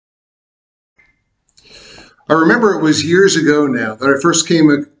I remember it was years ago now that I first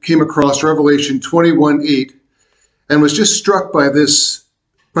came across Revelation 21:8 and was just struck by this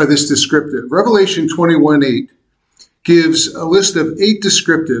descriptive. Revelation 21:8 gives a list of 8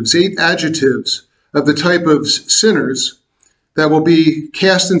 descriptives, 8 adjectives of the type of sinners that will be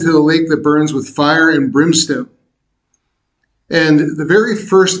cast into the lake that burns with fire and brimstone. And the very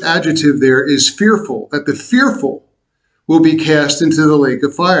first adjective there is fearful, that the fearful will be cast into the lake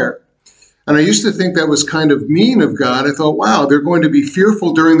of fire. And I used to think that was kind of mean of God. I thought, wow, they're going to be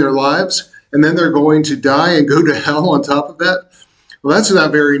fearful during their lives, and then they're going to die and go to hell on top of that. Well, that's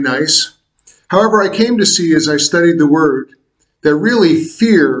not very nice. However, I came to see as I studied the Word that really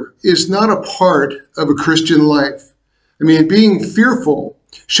fear is not a part of a Christian life. I mean, being fearful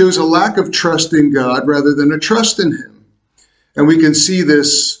shows a lack of trust in God rather than a trust in Him. And we can see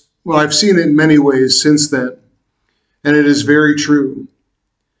this, well, I've seen it in many ways since then, and it is very true.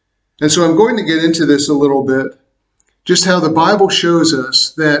 And so I'm going to get into this a little bit, just how the Bible shows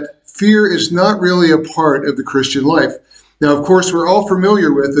us that fear is not really a part of the Christian life. Now, of course, we're all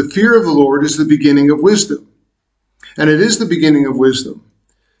familiar with the fear of the Lord is the beginning of wisdom, and it is the beginning of wisdom.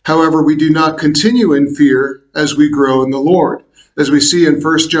 However, we do not continue in fear as we grow in the Lord. As we see in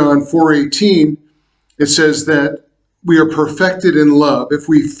 1 John 4:18, it says that we are perfected in love. If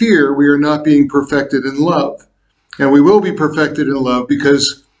we fear, we are not being perfected in love. And we will be perfected in love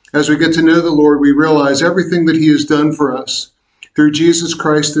because as we get to know the Lord, we realize everything that He has done for us through Jesus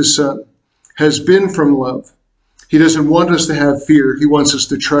Christ, His Son, has been from love. He doesn't want us to have fear. He wants us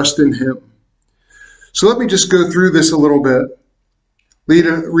to trust in Him. So let me just go through this a little bit.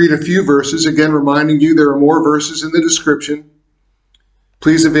 Read a few verses, again reminding you there are more verses in the description.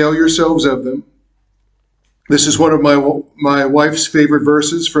 Please avail yourselves of them. This is one of my wife's favorite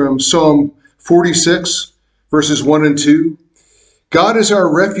verses from Psalm 46, verses 1 and 2. God is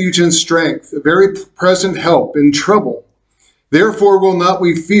our refuge and strength, a very present help in trouble. Therefore will not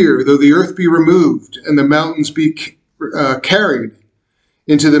we fear, though the earth be removed and the mountains be carried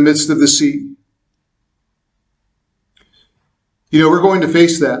into the midst of the sea. You know, we're going to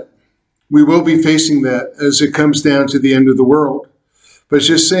face that. We will be facing that as it comes down to the end of the world. But it's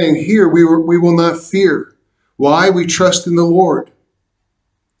just saying here, we will not fear. Why? We trust in the Lord.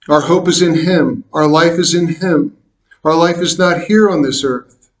 Our hope is in Him. Our life is in Him. Our life is not here on this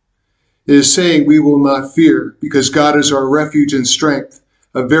earth. It is saying we will not fear because God is our refuge and strength,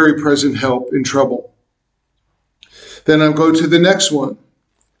 a very present help in trouble. Then I'll go to the next one.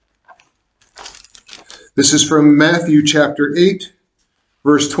 This is from Matthew chapter 8,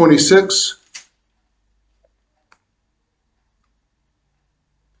 verse 26.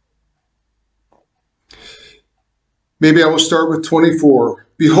 Maybe I will start with 24.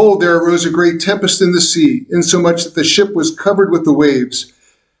 Behold, there arose a great tempest in the sea, insomuch that the ship was covered with the waves,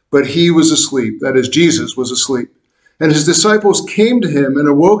 but He was asleep. That is, Jesus was asleep. And His disciples came to Him and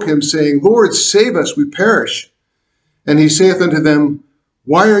awoke Him, saying, Lord, save us, we perish. And He saith unto them,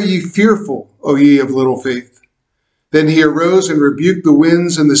 Why are ye fearful, O ye of little faith? Then He arose and rebuked the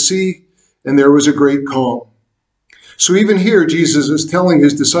winds and the sea, and there was a great calm. So even here, Jesus is telling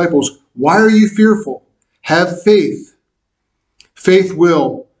His disciples, why are you fearful? Have faith. Faith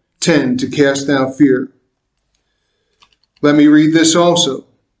will tend to cast out fear. Let me read this also.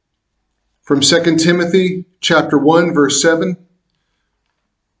 From 2 Timothy chapter 1, verse 7.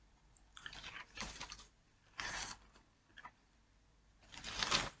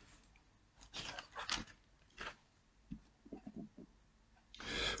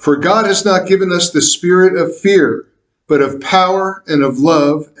 For God has not given us the spirit of fear, but of power and of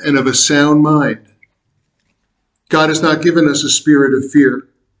love and of a sound mind. God has not given us a spirit of fear.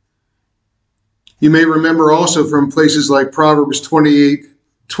 You may remember also from places like Proverbs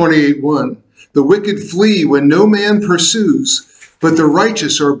 28:1. The wicked flee when no man pursues, but the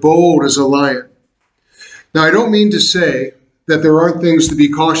righteous are bold as a lion. Now, I don't mean to say that there aren't things to be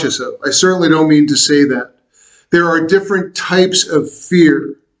cautious of. I certainly don't mean to say that. There are different types of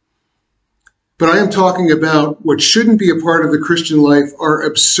fear. But I am talking about what shouldn't be a part of the Christian life are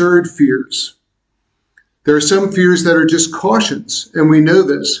absurd fears. There are some fears that are just cautions, and we know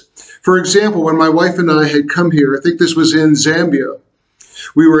this. For example, when my wife and I had come here, I think this was in Zambia,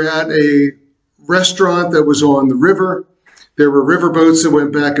 we were at a restaurant that was on the river. There were river boats that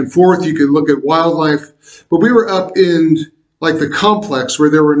went back and forth. You could look at wildlife. But we were up in like the complex where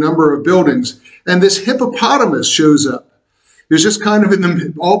there were a number of buildings, and this hippopotamus shows up. It was just kind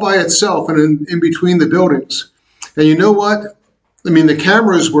of all by itself and in between the buildings. And you know what? I mean, the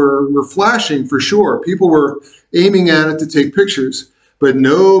cameras were flashing for sure. People were aiming at it to take pictures, but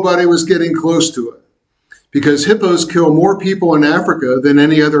nobody was getting close to it because hippos kill more people in Africa than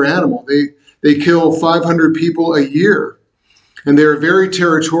any other animal. They kill 500 people a year, and they're very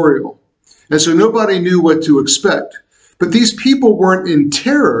territorial. And so nobody knew what to expect. But these people weren't in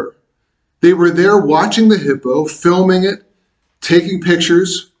terror. They were there watching the hippo, filming it, taking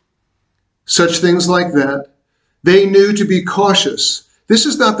pictures, such things like that. They knew to be cautious. This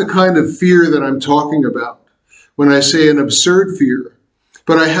is not the kind of fear that I'm talking about when I say an absurd fear,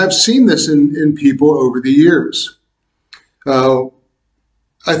 but I have seen this in people over the years.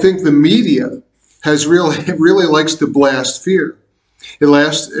 I think the media really likes to blast fear. It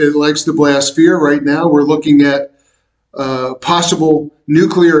likes to blast fear. Right now, we're looking at possible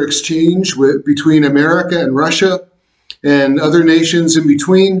nuclear exchange between America and Russia and other nations in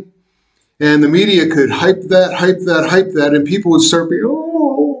between. And the media could hype that, and people would start being,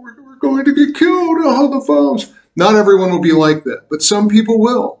 oh, we're going to get killed, oh, the bombs. Not everyone will be like that, but some people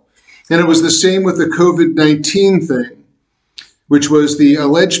will. And it was the same with the COVID-19 thing, which was the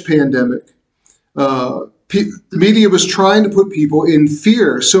alleged pandemic. The media was trying to put people in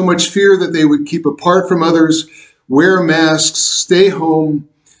fear, so much fear that they would keep apart from others, wear masks, stay home,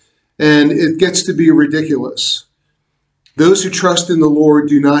 and it gets to be ridiculous. Those who trust in the Lord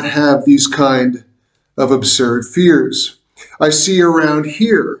do not have these kind of absurd fears. I see around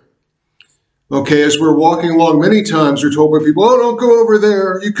here, okay, as we're walking along, many times we're told by people, oh, don't go over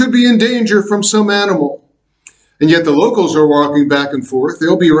there. You could be in danger from some animal. And yet the locals are walking back and forth.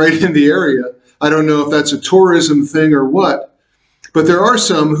 They'll be right in the area. I don't know if that's a tourism thing or what, but there are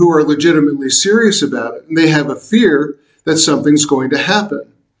some who are legitimately serious about it, and they have a fear that something's going to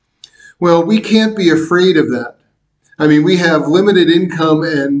happen. Well, we can't be afraid of that. I mean, we have limited income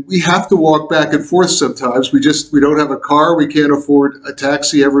and we have to walk back and forth sometimes. We don't have a car. We can't afford a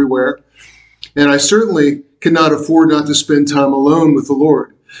taxi everywhere. And I certainly cannot afford not to spend time alone with the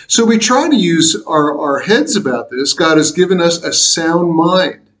Lord. So we try to use our heads about this. God has given us a sound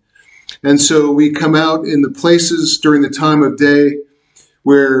mind. And so we come out in the places during the time of day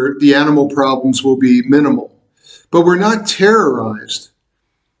where the animal problems will be minimal. But we're not terrorized.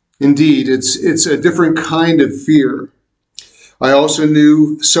 Indeed, it's a different kind of fear. I also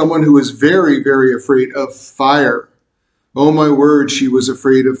knew someone who was very, very afraid of fire. Oh my word, she was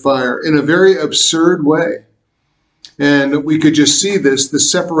afraid of fire in a very absurd way. And we could just see the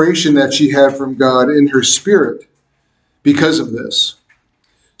separation that she had from God in her spirit because of this.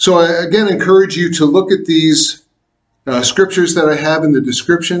 So I again encourage you to look at these scriptures that I have in the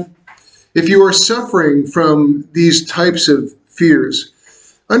description. If you are suffering from these types of fears,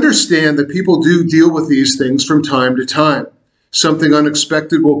 understand that people do deal with these things from time to time. Something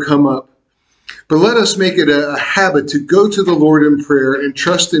unexpected will come up. But let us make it a habit to go to the Lord in prayer and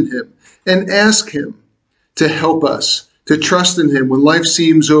trust in Him and ask Him to help us, to trust in Him when life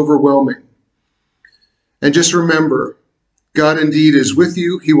seems overwhelming. And just remember, God indeed is with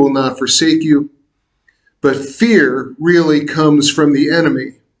you. He will not forsake you. But fear really comes from the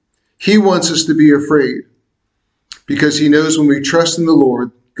enemy. He wants us to be afraid because he knows when we trust in the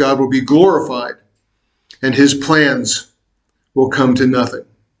Lord, God will be glorified and His plans will come to nothing.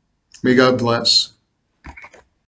 May God bless.